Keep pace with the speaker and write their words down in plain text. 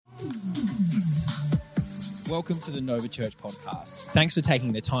Welcome to the Nova Church podcast. Thanks for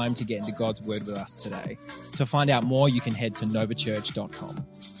taking the time to get into God's Word with us today. To find out more, you can head to novachurch.com.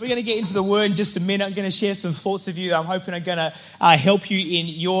 We're going to get into the Word in just a minute. I'm going to share some thoughts with you that I'm hoping are going to help you in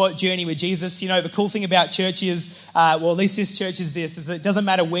your journey with Jesus. You know, the cool thing about church is, well, at least this church is this, is that it doesn't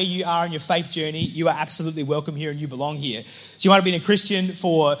matter where you are in your faith journey, you are absolutely welcome here and you belong here. So you might have been a Christian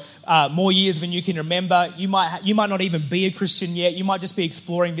for more years than you can remember. You might not even be a Christian yet. You might just be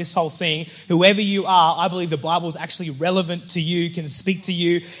exploring this whole thing. Whoever you are, I believe the Bible is actually relevant to you, can speak to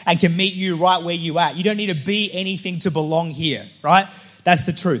you, and can meet you right where you are. You don't need to be anything to belong here, right? That's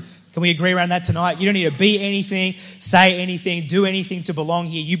the truth. Can we agree around that tonight? You don't need to be anything, say anything, do anything to belong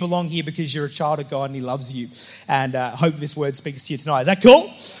here. You belong here because you're a child of God and He loves you. And I hope this word speaks to you tonight. Is that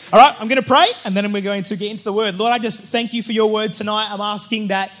cool? All right, I'm going to pray and then we're going to get into the word. Lord, I just thank you for your word tonight. I'm asking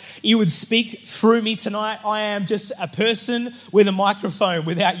that you would speak through me tonight. I am just a person with a microphone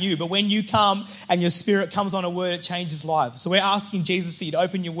without you. But when you come and your spirit comes on a word, it changes lives. So we're asking Jesus that you'd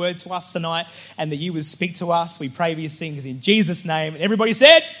open your word to us tonight and that you would speak to us. We pray these things in Jesus' name. And everybody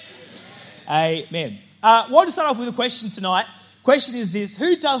said... Amen. Want to start off with a question tonight. Question is this: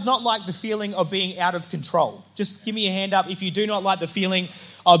 who does not like the feeling of being out of control? Just give me a hand up if you do not like the feeling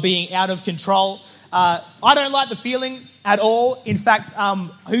of being out of control. I don't like the feeling at all. In fact,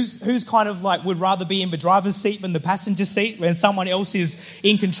 who's kind of like would rather be in the driver's seat than the passenger seat when someone else is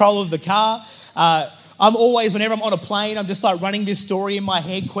in control of the car? I'm always, whenever I'm on a plane, I'm just like running this story in my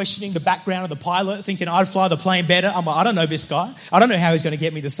head, questioning the background of the pilot, thinking I'd fly the plane better. I'm like, I don't know this guy. I don't know how he's going to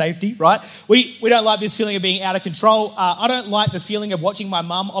get me to safety, right? We don't like this feeling of being out of control. I don't like the feeling of watching my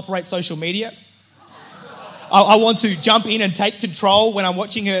mum operate social media. I want to jump in and take control when I'm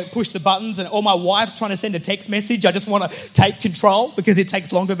watching her push the buttons, or my wife trying to send a text message. I just want to take control because it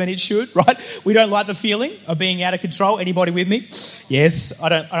takes longer than it should, right? We don't like the feeling of being out of control. Anybody with me? Yes, I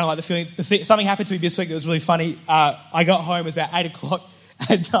don't like the feeling. Something happened to me this week that was really funny. I got home, it was about 8 o'clock,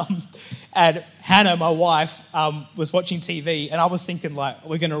 and Hannah, my wife, was watching TV, and I was thinking, like,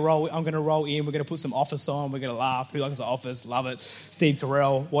 I'm going to roll in, we're going to put some Office on, we're going to laugh. Who likes The Office? Love it. Steve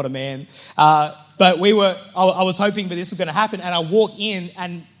Carell, what a man. But I was hoping that this was going to happen, and I walk in,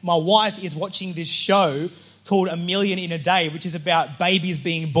 and my wife is watching this show called A Million in a Day, which is about babies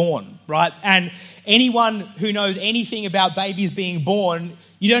being born, right? And anyone who knows anything about babies being born,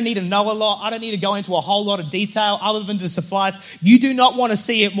 you don't need to know a lot. I don't need to go into a whole lot of detail other than to suffice. You do not want to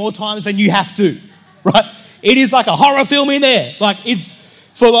see it more times than you have to, right? It is like a horror film in there. Like, it's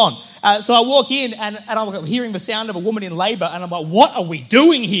full on. So I walk in and I'm hearing the sound of a woman in labour, and I'm like, what are we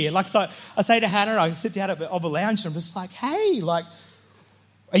doing here? Like, so I say to Hannah, I sit down of a lounge and I'm just like, hey, like,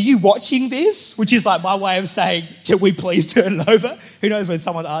 are you watching this? Which is like my way of saying, can we please turn it over? Who knows when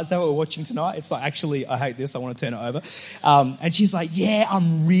someone asks, is that what we're watching tonight? It's like, actually, I hate this. I want to turn it over. And she's like, yeah,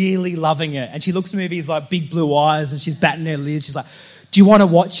 I'm really loving it. And she looks at me with these like big blue eyes and she's batting her lids. She's like, do you want to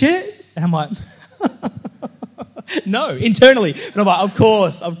watch it? And I'm like, no, internally. But I'm like, of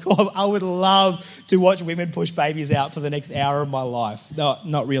course, I would love to watch women push babies out for the next hour of my life. No,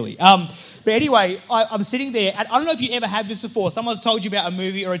 not really. But anyway, I'm sitting there, and I don't know if you ever had this before. Someone's told you about a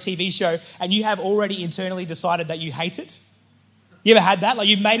movie or a TV show, and you have already internally decided that you hate it. You ever had that? Like,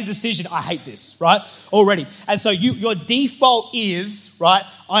 you've made a decision, I hate this, right? Already. And so your default is, right,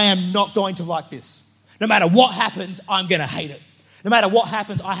 I am not going to like this. No matter what happens, I'm going to hate it. No matter what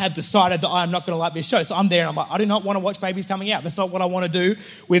happens, I have decided that I am not going to like this show. So I'm there and I'm like, I do not want to watch babies coming out. That's not what I want to do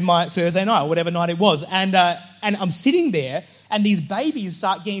with my Thursday night or whatever night it was. And I'm sitting there and these babies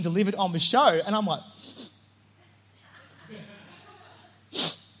start getting delivered on the show. And I'm like...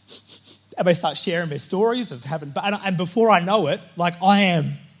 and they start sharing their stories of having... And before I know it, like, I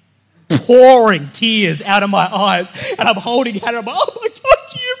am pouring tears out of my eyes. And I'm holding Hannah. I'm like, oh my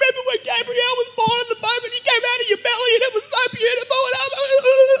gosh, do you remember when Gabrielle was born and the moment he came out of your belly and it was so beautiful?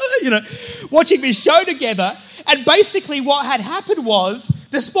 And you know, watching this show together. And basically what had happened was,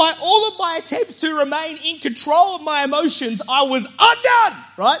 despite all of my attempts to remain in control of my emotions, I was undone,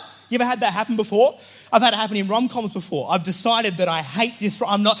 right? You ever had that happen before? I've had it happen in rom-coms before. I've decided that I hate this.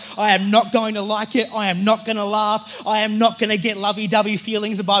 I am not going to like it. I am not going to laugh. I am not going to get lovey-dovey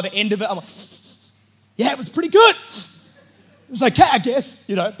feelings by the end of it. I'm like, yeah, it was pretty good. It was okay, I guess,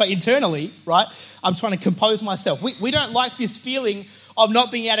 you know. But internally, right, I'm trying to compose myself. We don't like this feeling of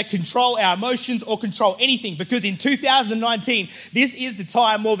not being able to control our emotions or control anything, because in 2019, this is the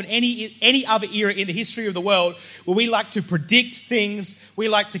time more than any other era in the history of the world where we like to predict things, we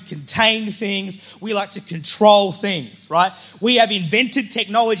like to contain things, we like to control things, right? We have invented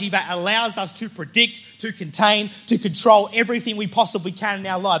technology that allows us to predict, to contain, to control everything we possibly can in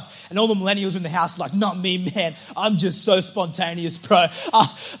our lives. And all the millennials in the house are like, not me, man. I'm just so spontaneous, bro.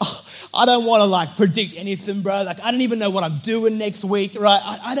 I don't want to like predict anything, bro. Like, I don't even know what I'm doing next week, right?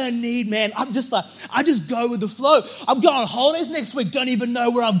 I don't need, man. I'm just like, I just go with the flow. I'm going on holidays next week. Don't even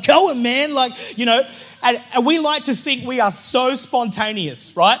know where I'm going, man. Like, you know, and we like to think we are so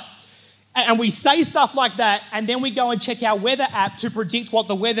spontaneous, right? And we say stuff like that, and then we go and check our weather app to predict what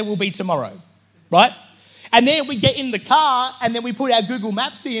the weather will be tomorrow, right? And then we get in the car and then we put our Google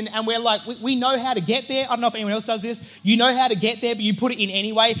Maps in and we're like, we know how to get there. I don't know if anyone else does this. You know how to get there, but you put it in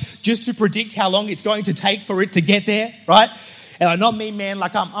anyway just to predict how long it's going to take for it to get there, right? And like, not me, man.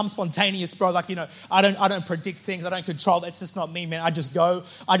 Like, I'm spontaneous, bro. Like, you know, I don't predict things. I don't control. That's just not me, man. I just go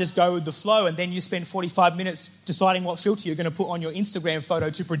with the flow. And then you spend 45 minutes deciding what filter you're going to put on your Instagram photo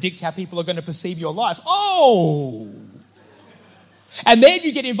to predict how people are going to perceive your life. Oh! And then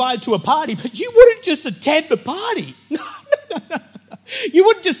you get invited to a party, but you wouldn't just attend the party. No. You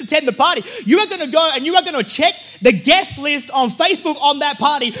wouldn't just attend the party. You are going to go and you are going to check the guest list on Facebook on that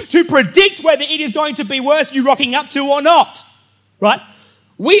party to predict whether it is going to be worth you rocking up to or not. Right?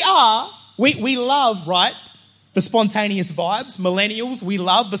 We love, right, the spontaneous vibes. Millennials, we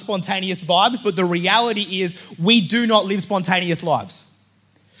love the spontaneous vibes, but the reality is we do not live spontaneous lives.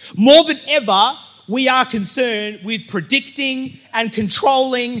 More than ever, we are concerned with predicting and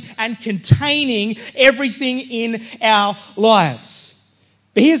controlling and containing everything in our lives.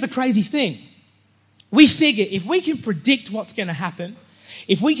 But here's the crazy thing. We figure if we can predict what's going to happen,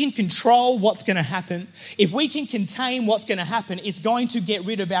 if we can control what's going to happen, if we can contain what's going to happen, it's going to get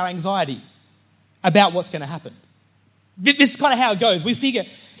rid of our anxiety about what's going to happen. This is kind of how it goes. We figure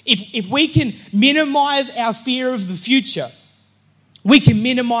if we can minimize our fear of the future, we can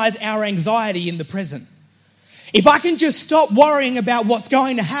minimize our anxiety in the present. If I can just stop worrying about what's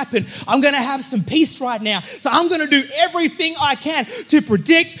going to happen, I'm going to have some peace right now. So I'm going to do everything I can to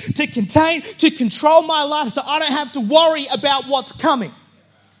predict, to contain, to control my life so I don't have to worry about what's coming.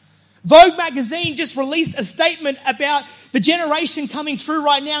 Vogue magazine just released a statement about the generation coming through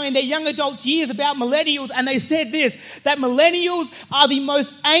right now in their young adults years about millennials, and they said this, that millennials are the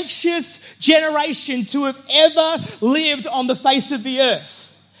most anxious generation to have ever lived on the face of the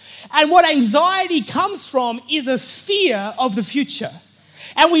earth. And what anxiety comes from is a fear of the future.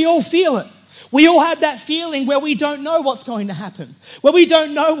 And we all feel it. We all have that feeling where we don't know what's going to happen, where we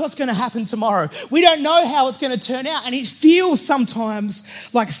don't know what's going to happen tomorrow. We don't know how it's going to turn out. And it feels sometimes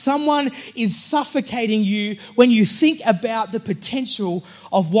like someone is suffocating you when you think about the potential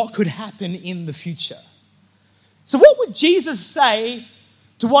of what could happen in the future. So what would Jesus say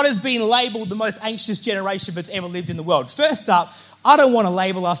to what has been labeled the most anxious generation that's ever lived in the world? First up, I don't want to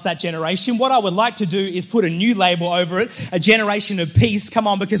label us that generation. What I would like to do is put a new label over it, a generation of peace. Come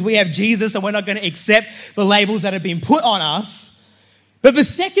on, because we have Jesus and we're not going to accept the labels that have been put on us. But the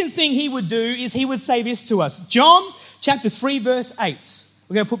second thing he would do is he would say this to us. John chapter 3, verse 8.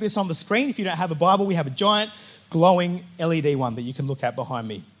 We're going to put this on the screen. If you don't have a Bible, we have a giant glowing LED one that you can look at behind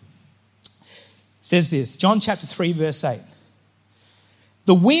me. It says this, John chapter 3, verse 8.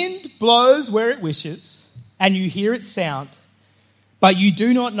 The wind blows where it wishes, and you hear its sound, but you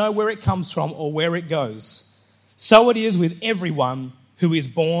do not know where it comes from or where it goes. So it is with everyone who is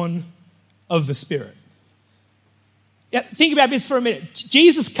born of the Spirit. Yeah, think about this for a minute.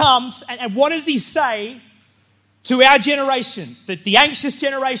 Jesus comes, and what does he say to our generation? The anxious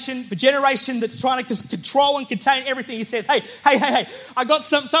generation, the generation that's trying to control and contain everything. He says, hey, I got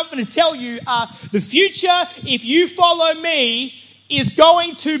something to tell you. The future, if you follow me, is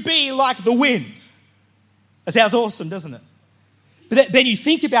going to be like the wind. That sounds awesome, doesn't it? But then you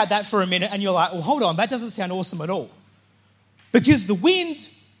think about that for a minute and you're like, well, hold on, that doesn't sound awesome at all. Because the wind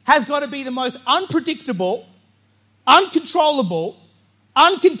has got to be the most unpredictable, uncontrollable,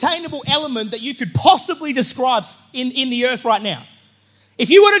 uncontainable element that you could possibly describe in the earth right now. If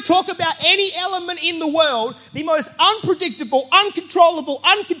you were to talk about any element in the world, the most unpredictable, uncontrollable,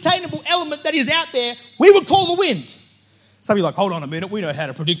 uncontainable element that is out there, we would call the wind. Some of you are like, hold on a minute, we know how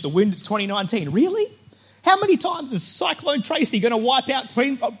to predict the wind, it's 2019. Really? How many times is Cyclone Tracy going to wipe out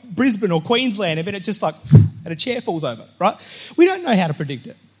Brisbane or Queensland and then it just like, and a chair falls over, right? We don't know how to predict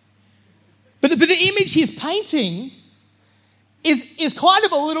it. But the image he's painting is kind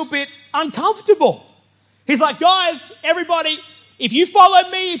of a little bit uncomfortable. He's like, guys, everybody, if you follow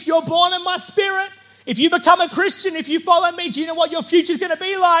me, if you're born in my Spirit, if you become a Christian, if you follow me, do you know what your future's going to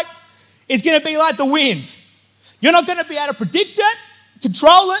be like? It's going to be like the wind. You're not going to be able to predict it,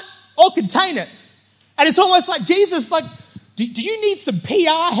 control it, or contain it. And it's almost like Jesus, like, do you need some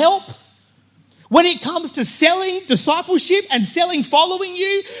PR help when it comes to selling discipleship and selling following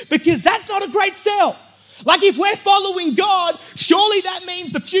you? Because that's not a great sell. Like, if we're following God, surely that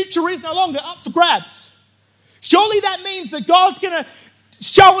means the future is no longer up for grabs. Surely that means that God's going to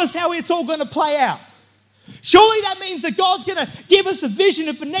show us how it's all going to play out. Surely that means that God's going to give us a vision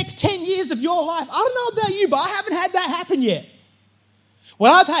of the next 10 years of your life. I don't know about you, but I haven't had that happen yet.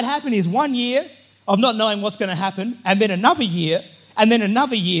 What I've had happen is 1 year of not knowing what's going to happen, and then another year, and then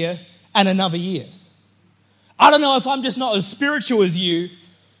another year, and another year. I don't know if I'm just not as spiritual as you,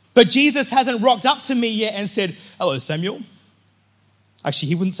 but Jesus hasn't rocked up to me yet and said, "Hello, Samuel." Actually,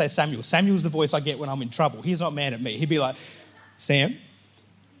 he wouldn't say Samuel. Samuel's the voice I get when I'm in trouble. He's not mad at me. He'd be like, "Sam,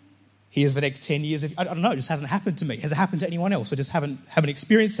 here's the next 10 years." I don't know, it just hasn't happened to me. Has it happened to anyone else? I just haven't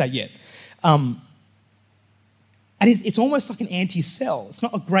experienced that yet. And it's almost like an anti-sell. It's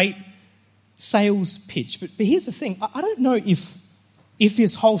not a great sales pitch. But here's the thing. I don't know if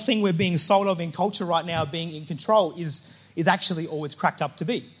this whole thing we're being sold of in culture right now, being in control, is actually all it's cracked up to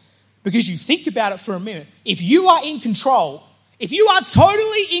be. Because you think about it for a minute. If you are in control, if you are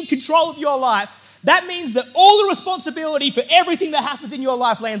totally in control of your life, that means that all the responsibility for everything that happens in your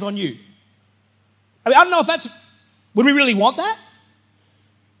life lands on you. I mean, I don't know if would we really want that?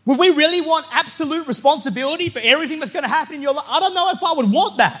 Would we really want absolute responsibility for everything that's going to happen in your life? I don't know if I would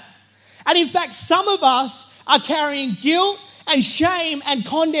want that. And in fact, some of us are carrying guilt and shame and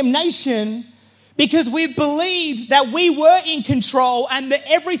condemnation because we've believed that we were in control and that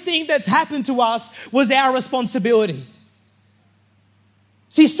everything that's happened to us was our responsibility.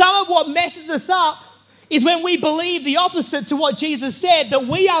 See, some of what messes us up is when we believe the opposite to what Jesus said, that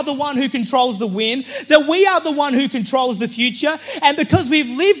we are the one who controls the wind, that we are the one who controls the future. And because we've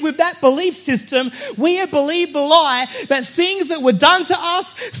lived with that belief system, we have believed the lie that things that were done to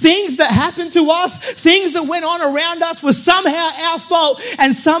us, things that happened to us, things that went on around us was somehow our fault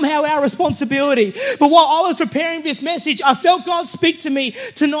and somehow our responsibility. But while I was preparing this message, I felt God speak to me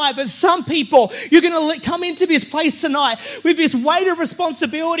tonight. But some people, you're going to come into this place tonight with this weight of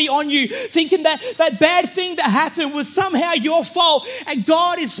responsibility on you, thinking that bad thing that happened was somehow your fault, and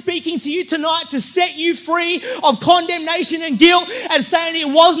God is speaking to you tonight to set you free of condemnation and guilt and saying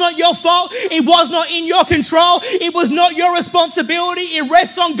it was not your fault, it was not in your control, it was not your responsibility, it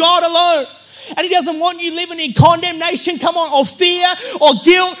rests on God alone. And He doesn't want you living in condemnation, come on, or fear or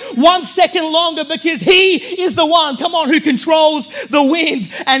guilt 1 second longer, because He is the one, come on, who controls the wind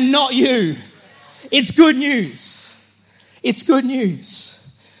and not you. It's good news. It's good news.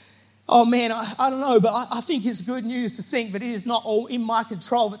 Oh man, I don't know, but I think it's good news to think that it is not all in my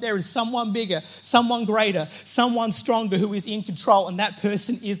control, but there is someone bigger, someone greater, someone stronger who is in control, and that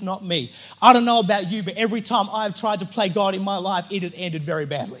person is not me. I don't know about you, but every time I've tried to play God in my life, it has ended very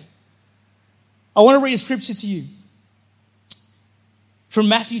badly. I want to read a scripture to you from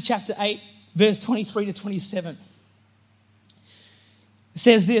Matthew chapter 8, verse 23 to 27. It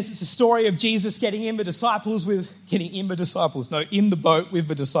says this, it's a story of Jesus in the boat with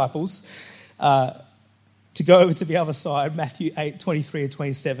the disciples to go over to the other side, Matthew 8, 23 and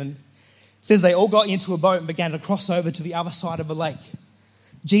 27. It says they all got into a boat and began to cross over to the other side of the lake.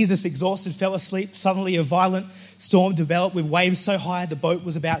 Jesus, exhausted, fell asleep. Suddenly a violent storm developed with waves so high the boat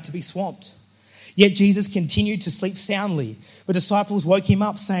was about to be swamped. Yet Jesus continued to sleep soundly. The disciples woke Him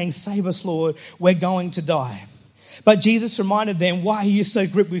up saying, "Save us, Lord, we're going to die." But Jesus reminded them, "Why are you so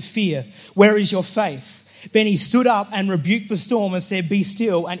gripped with fear? Where is your faith?" Then He stood up and rebuked the storm and said, "Be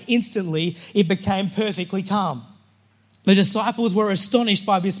still," and instantly it became perfectly calm. The disciples were astonished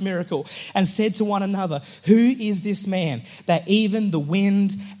by this miracle and said to one another, "Who is this man that even the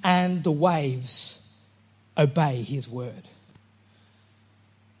wind and the waves obey His word?"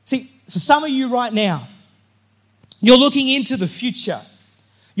 See, for some of you right now, you're looking into the future.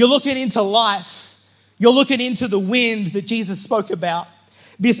 You're looking into life. You're looking into the wind that Jesus spoke about.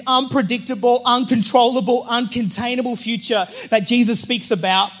 This unpredictable, uncontrollable, uncontainable future that Jesus speaks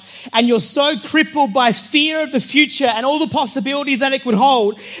about. And you're so crippled by fear of the future and all the possibilities that it could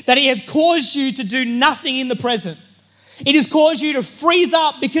hold that it has caused you to do nothing in the present. It has caused you to freeze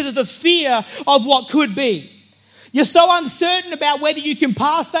up because of the fear of what could be. You're so uncertain about whether you can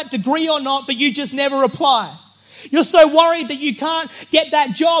pass that degree or not that you just never apply. You're so worried that you can't get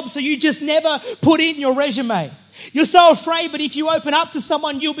that job, so you just never put in your resume. You're so afraid that if you open up to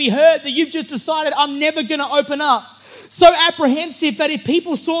someone, you'll be hurt, that you've just decided, I'm never going to open up. So apprehensive that if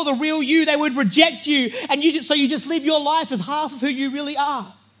people saw the real you, they would reject you, and you just live your life as half of who you really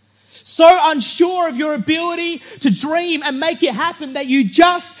are. So unsure of your ability to dream and make it happen that you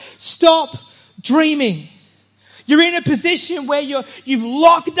just stop dreaming. You're in a position where you've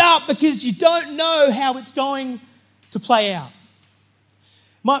locked up because you don't know how it's going to play out.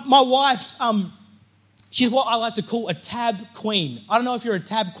 My wife, she's what I like to call a tab queen. I don't know if you're a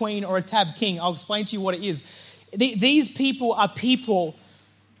tab queen or a tab king. I'll explain to you what it is. These people are people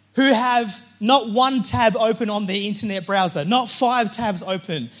who have not one tab open on their internet browser, not 5 tabs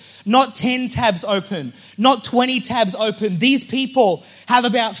open, not 10 tabs open, not 20 tabs open. These people have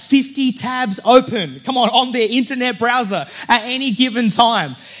about 50 tabs open, on their internet browser at any given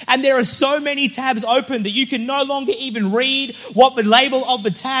time. And there are so many tabs open that you can no longer even read what the label of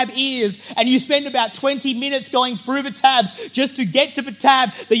the tab is. And you spend about 20 minutes going through the tabs just to get to the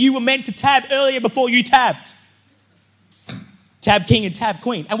tab that you were meant to tab earlier before you tabbed. Tab king and tab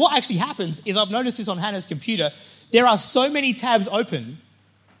queen. And what actually happens is, I've noticed this on Hannah's computer, there are so many tabs open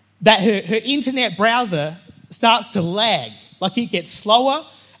that her internet browser starts to lag. Like it gets slower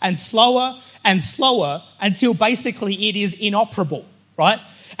and slower and slower until basically it is inoperable, right?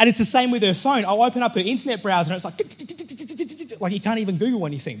 And it's the same with her phone. I'll open up her internet browser and it's like you can't even Google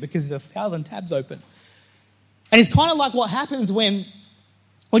anything because there's 1,000 tabs open. And it's kind of like what happens when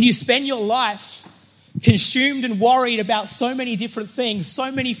you spend your life consumed and worried about so many different things, so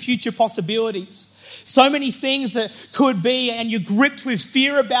many future possibilities, so many things that could be, and you're gripped with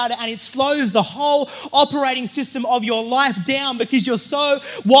fear about it, and it slows the whole operating system of your life down because you're so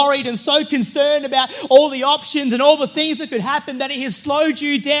worried and so concerned about all the options and all the things that could happen that it has slowed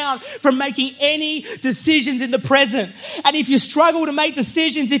you down from making any decisions in the present. And if you struggle to make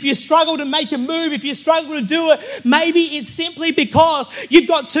decisions, if you struggle to make a move, if you struggle to do it, maybe it's simply because you've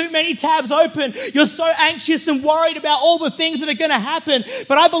got too many tabs open. You're so anxious and worried about all the things that are going to happen.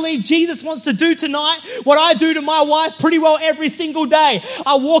 But I believe Jesus wants to do tonight what I do to my wife pretty well every single day.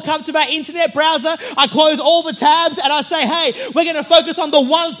 I walk up to that internet browser, I close all the tabs, and I say, hey, we're going to focus on the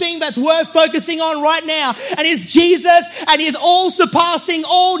one thing that's worth focusing on right now. And it's Jesus, and His all-surpassing,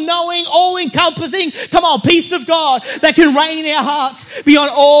 all-knowing, all-encompassing, peace of God that can reign in our hearts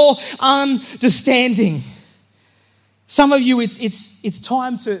beyond all understanding. Some of you, it's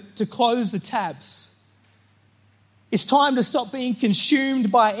time to close the tabs. It's time to stop being consumed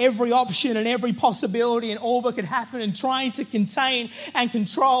by every option and every possibility and all that could happen and trying to contain and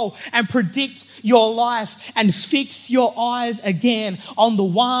control and predict your life, and fix your eyes again on the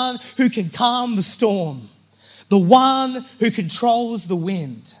one who can calm the storm, the one who controls the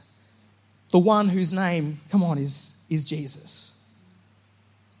wind, the one whose name, is Jesus.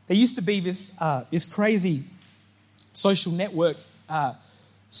 There used to be this crazy social network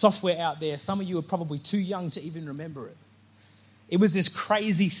software out there. Some of you are probably too young to even remember it. It was this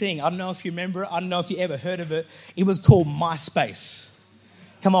crazy thing. I don't know if you remember it. I don't know if you ever heard of it. It was called MySpace.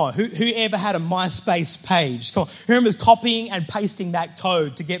 Come on, who ever had a MySpace page? Come on, who remembers copying and pasting that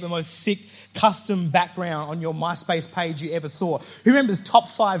code to get the most sick custom background on your MySpace page you ever saw? Who remembers top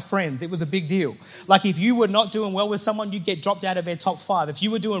 5 friends? It was a big deal. Like if you were not doing well with someone, you'd get dropped out of their top 5. If you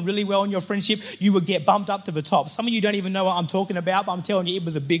were doing really well in your friendship, you would get bumped up to the top. Some of you don't even know what I'm talking about, but I'm telling you, it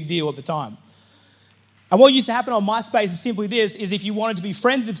was a big deal at the time. And what used to happen on MySpace is simply this, is if you wanted to be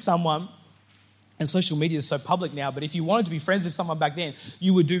friends with someone, and social media is so public now, but if you wanted to be friends with someone back then,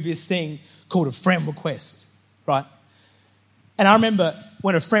 you would do this thing called a friend request, right? And I remember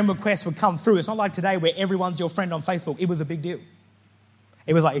when a friend request would come through, it's not like today where everyone's your friend on Facebook. It was a big deal.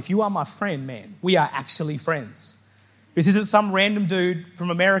 It was like, if you are my friend, man, we are actually friends. This isn't some random dude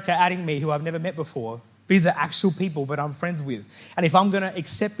from America adding me who I've never met before. These are actual people that I'm friends with. And if I'm going to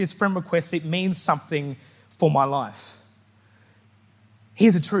accept this friend request, it means something for my life.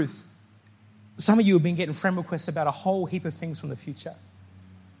 Here's the truth. Some of you have been getting friend requests about a whole heap of things from the future.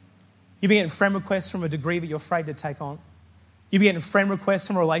 You've been getting friend requests from a degree that you're afraid to take on. You've been getting friend requests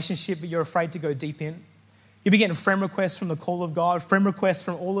from a relationship that you're afraid to go deep in. You'll be getting friend requests from the call of God, friend requests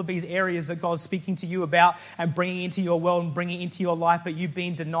from all of these areas that God's speaking to you about and bringing into your world and bringing into your life, but you've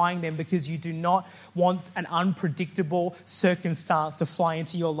been denying them because you do not want an unpredictable circumstance to fly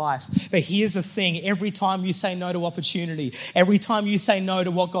into your life. But here's the thing, every time you say no to opportunity, every time you say no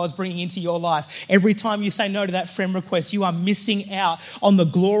to what God's bringing into your life, every time you say no to that friend request, you are missing out on the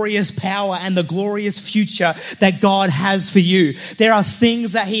glorious power and the glorious future that God has for you. There are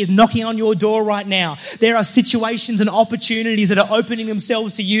things that He is knocking on your door right now. There are situations and opportunities that are opening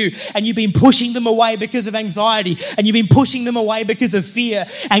themselves to you, and you've been pushing them away because of anxiety, and you've been pushing them away because of fear.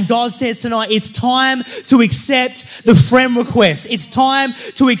 And God says tonight, it's time to accept the friend request. It's time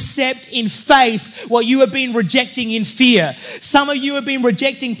to accept in faith what you have been rejecting in fear. Some of you have been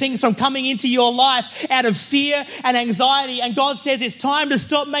rejecting things from coming into your life out of fear and anxiety, and God says it's time to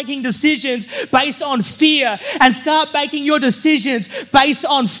stop making decisions based on fear and start making your decisions based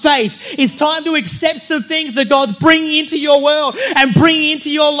on faith. It's time to accept some things that God's bringing into your world and bringing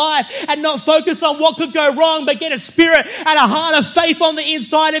into your life, and not focus on what could go wrong, but get a spirit and a heart of faith on the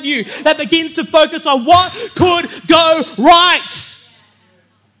inside of you that begins to focus on what could go right.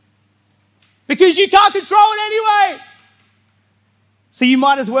 Because you can't control it anyway. So you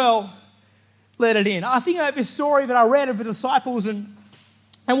might as well let it in. I think about this story that I read of the disciples and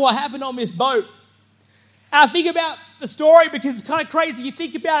what happened on this boat. And I think about the story because it's kind of crazy. You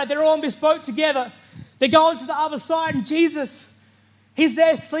think about it, they're all on this boat together. They're going to the other side and Jesus, he's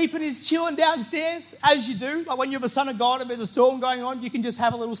there sleeping, he's chilling downstairs, as you do. Like when you're the son of God and there's a storm going on, you can just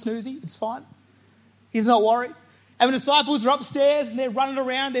have a little snoozy. It's fine. He's not worried. And the disciples are upstairs and they're running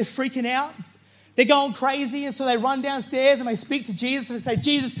around, they're freaking out. They're going crazy, and so they run downstairs and they speak to Jesus and they say,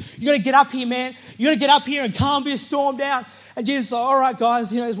 Jesus, you got to get up here, man. You got to get up here and calm this storm down. And Jesus is like, all right,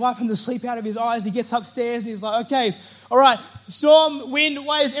 guys. He's wiping the sleep out of his eyes. He gets upstairs and he's like, okay, all right, storm, wind,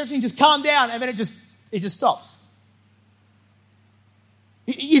 waves, everything just calm down. And then it just stops.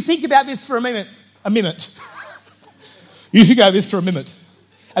 You think about this for a minute. You think about this for a minute.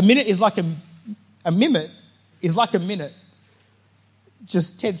 A minute is like a minute is like a minute.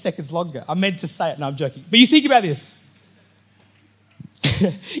 Just 10 seconds longer. I meant to say it. No, I'm joking. But you think about this.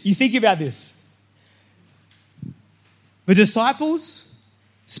 You think about this. The disciples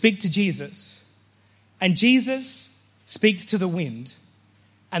speak to Jesus, and Jesus speaks to the wind,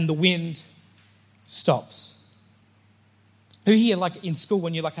 and the wind stops. Who here, like in school,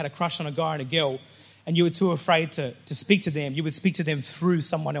 when you like had a crush on a guy and a girl, and you were too afraid to speak to them, you would speak to them through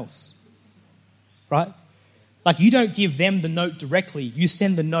someone else, right? Like you don't give them the note directly, you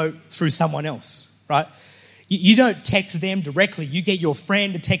send the note through someone else, right? You don't text them directly. You get your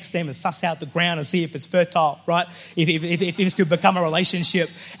friend to text them and suss out the ground and see if it's fertile, right? If this could become a relationship,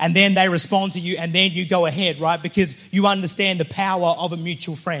 and then they respond to you, and then you go ahead, right? Because you understand the power of a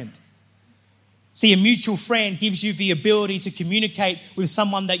mutual friend. See, a mutual friend gives you the ability to communicate with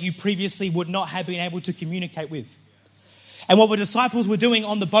someone that you previously would not have been able to communicate with. And what the disciples were doing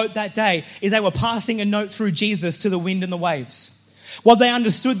on the boat that day is they were passing a note through Jesus to the wind and the waves. What they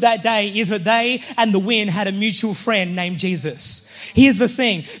understood that day is that they and the wind had a mutual friend named Jesus. Here's the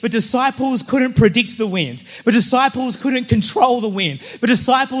thing. The disciples couldn't predict the wind. The disciples couldn't control the wind. The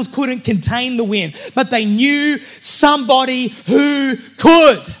disciples couldn't contain the wind. But they knew somebody who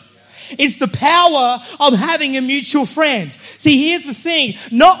could. It's the power of having a mutual friend. See, here's the thing.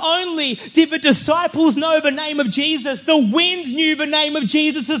 Not only did the disciples know the name of Jesus, the wind knew the name of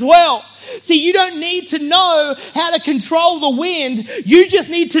Jesus as well. See, you don't need to know how to control the wind. You just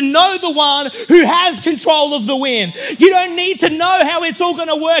need to know the one who has control of the wind. You don't need to know how it's all going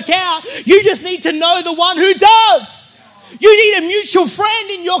to work out. You just need to know the one who does. You need a mutual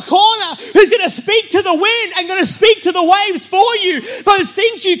friend in your corner who's going to speak to the wind and going to speak to the waves for you. Those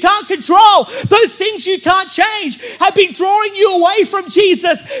things you can't control, those things you can't change, have been drawing you away from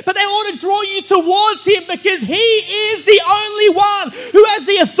Jesus, but they want to draw you towards him because he is the only one who has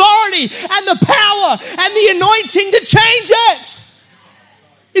the authority and the power and the anointing to change it.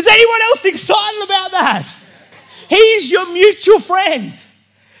 Is anyone else excited about that? He is your mutual friend.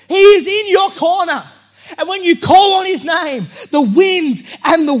 He is in your corner. And when you call on his name, the wind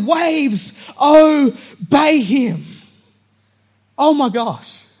and the waves obey him. Oh my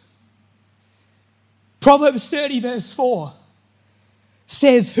gosh. Proverbs 30 verse 4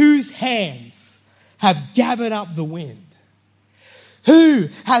 says, whose hands have gathered up the wind? Who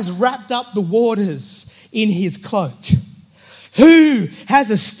has wrapped up the waters in his cloak? Who has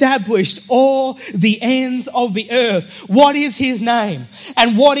established all the ends of the earth? What is his name?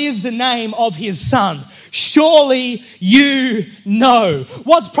 And what is the name of his son? Surely you know.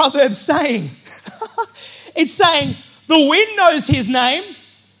 What's Proverbs saying? It's saying the wind knows his name.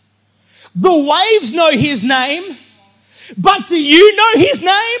 The waves know his name. But do you know his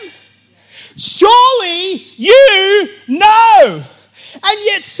name? Surely you know. And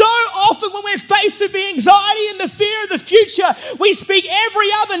yet so often when we're faced with the anxiety and the fear of the future, we speak every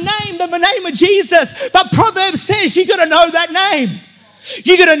other name than the name of Jesus. But Proverbs says you got to know that name.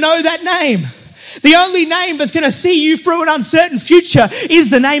 You got to know that name. The only name that's going to see you through an uncertain future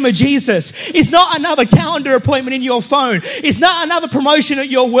is the name of Jesus. It's not another calendar appointment in your phone. It's not another promotion at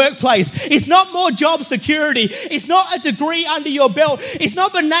your workplace. It's not more job security. It's not a degree under your belt. It's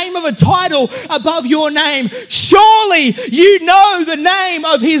not the name of a title above your name. Surely you know the name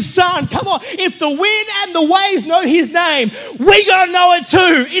of his son. Come on. If the wind and the waves know his name, we got to know it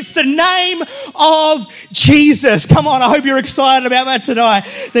too. It's the name of Jesus. Come on. I hope you're excited about that tonight.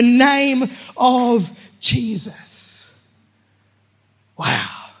 The name of Jesus.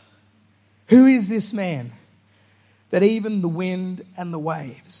 Wow. Who is this man that even the wind and the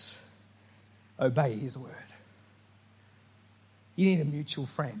waves obey his word? You need a mutual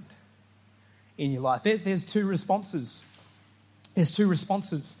friend in your life. There's two responses. There's two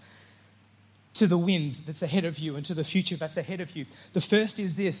responses to the wind that's ahead of you and to the future that's ahead of you. The first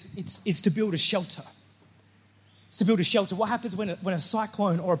is this. It's to build a shelter. It's to build a shelter. What happens when a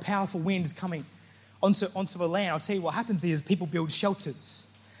cyclone or a powerful wind is coming onto a land? I'll tell you what happens is people build shelters.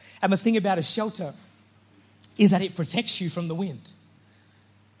 And the thing about a shelter is that it protects you from the wind.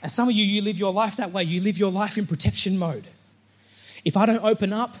 And some of you live your life that way. You live your life in protection mode. If I don't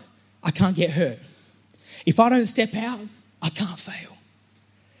open up, I can't get hurt. If I don't step out, I can't fail.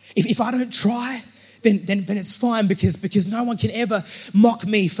 If I don't try, then it's fine because no one can ever mock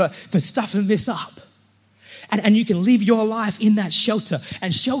me for stuffing this up. And you can live your life in that shelter.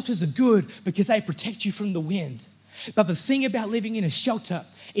 And shelters are good because they protect you from the wind. But the thing about living in a shelter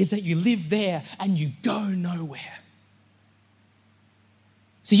is that you live there and you go nowhere.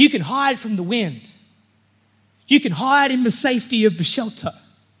 So you can hide from the wind. You can hide in the safety of the shelter.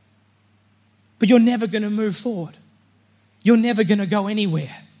 But you're never going to move forward. You're never going to go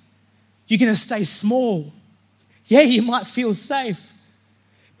anywhere. You're going to stay small. Yeah, you might feel safe,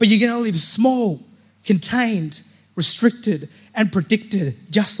 but you're going to live small, contained, restricted, and predicted,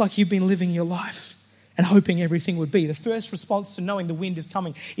 just like you've been living your life and hoping everything would be. The first response to knowing the wind is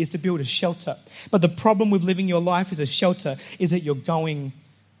coming is to build a shelter. But the problem with living your life as a shelter is that you're going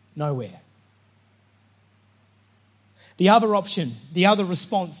nowhere. The other option, the other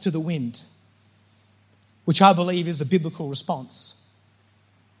response to the wind, which I believe is the biblical response,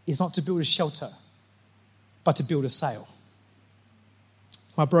 is not to build a shelter, but to build a sail.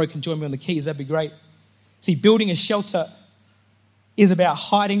 If my bro can join me on the keys, that'd be great. See, building a shelter is about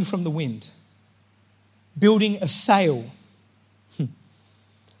hiding from the wind. Building a sail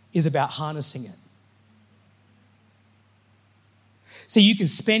is about harnessing it. So you can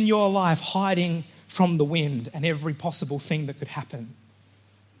spend your life hiding from the wind and every possible thing that could happen.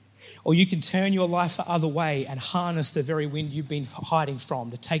 Or you can turn your life the other way and harness the very wind you've been hiding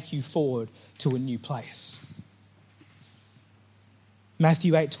from to take you forward to a new place.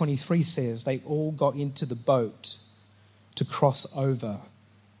 Matthew 8:23 says they all got into the boat to cross over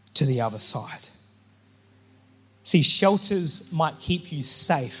to the other side. See, shelters might keep you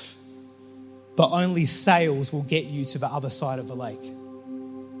safe, but only sails will get you to the other side of the lake.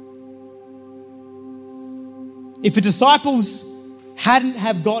 If the disciples hadn't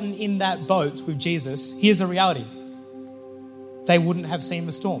have gotten in that boat with Jesus, here's the reality. They wouldn't have seen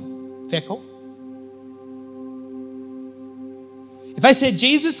the storm. Fair call? If they said,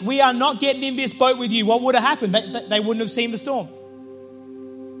 Jesus, we are not getting in this boat with you, what would have happened? They wouldn't have seen the storm.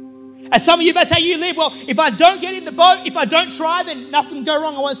 And some of you, that's how you live. Well, if I don't get in the boat, if I don't try, then nothing can go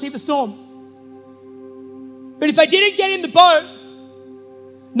wrong. I won't see the storm. But if they didn't get in the boat,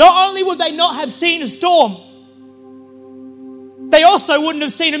 not only would they not have seen a storm, they also wouldn't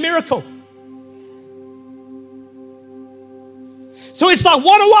have seen a miracle. So it's like,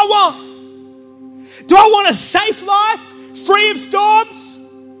 what do I want? Do I want a safe life, free of storms?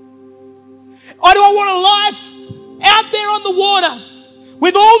 Or do I want a life out there on the water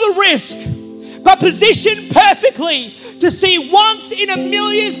with all the risk, but positioned perfectly to see once in a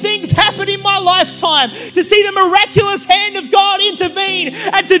million things happen in my lifetime, to see the miraculous hand of God intervene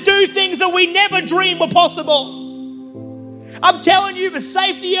and to do things that we never dreamed were possible? I'm telling you, the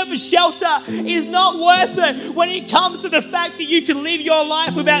safety of a shelter is not worth it when it comes to the fact that you can live your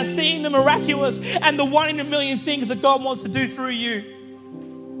life without seeing the miraculous and the one in a million things that God wants to do through you.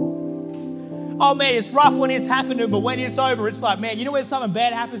 Oh man, it's rough when it's happening, but when it's over, it's like, man, you know when something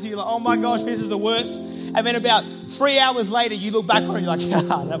bad happens, you're like, oh my gosh, this is the worst. And then about 3 hours later, you look back on it, you're like,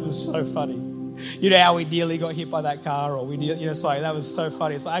 that was so funny. You know how we nearly got hit by that car, or sorry, that was so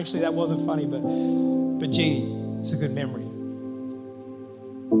funny. It's like, actually, that wasn't funny, but gee, it's a good memory.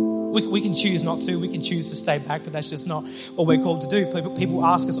 We can choose not to. We can choose to stay back, but that's just not what we're called to do. People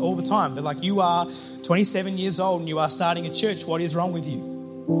ask us all the time. They're like, you are 27 years old and you are starting a church. What is wrong with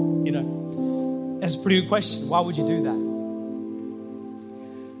you? You know, that's a pretty good question. Why would you do that?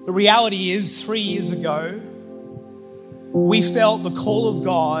 The reality is 3 years ago, we felt the call of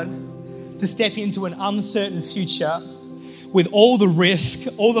God to step into an uncertain future with all the risk,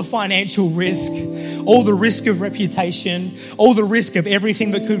 all the financial risk, all the risk of reputation, all the risk of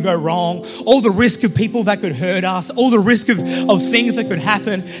everything that could go wrong, all the risk of people that could hurt us, all the risk of things that could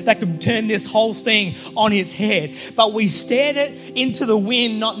happen that could turn this whole thing on its head. But we stared it into the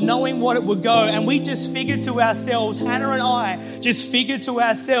wind, not knowing what it would go. And we just figured to ourselves, Hannah and I just figured to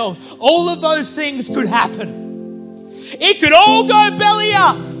ourselves, all of those things could happen. It could all go belly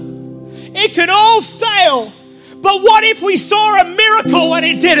up. It could all fail. But what if we saw a miracle and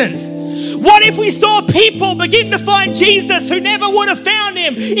it didn't? What if we saw people begin to find Jesus who never would have found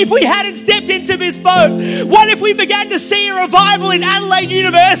him if we hadn't stepped into this boat? What if we began to see a revival in Adelaide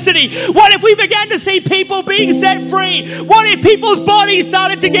University? What if we began to see people being set free? What if people's bodies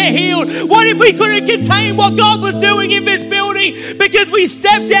started to get healed? What if we couldn't contain what God was doing in this building because we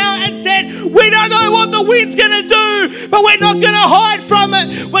stepped out and said, we don't know what the wind's going to do, but we're not going to hide from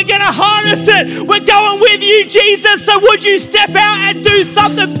it. We're going to harness it. We're going with you, Jesus. So would you step out and do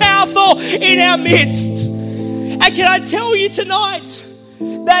something powerful in our midst? And can I tell you tonight,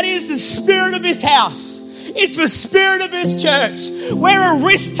 that is the spirit of this house. It's the spirit of this church. We're a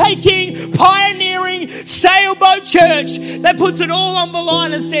risk-taking, pioneering, sailboat church that puts it all on the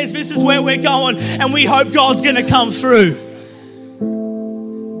line and says, this is where we're going, and we hope God's going to come through.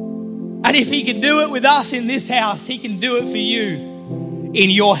 And if he can do it with us in this house, he can do it for you in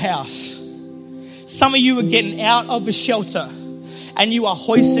your house. Some of you are getting out of the shelter and you are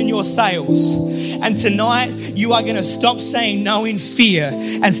hoisting your sails. And tonight you are going to stop saying no in fear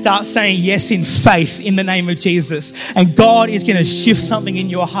and start saying yes in faith in the name of Jesus. And God is going to shift something in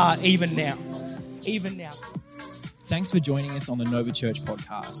your heart even now. Even now. Thanks for joining us on the Nova Church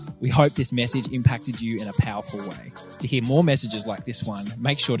podcast. We hope this message impacted you in a powerful way. To hear more messages like this one,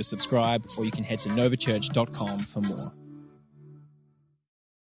 make sure to subscribe, or you can head to novachurch.com for more.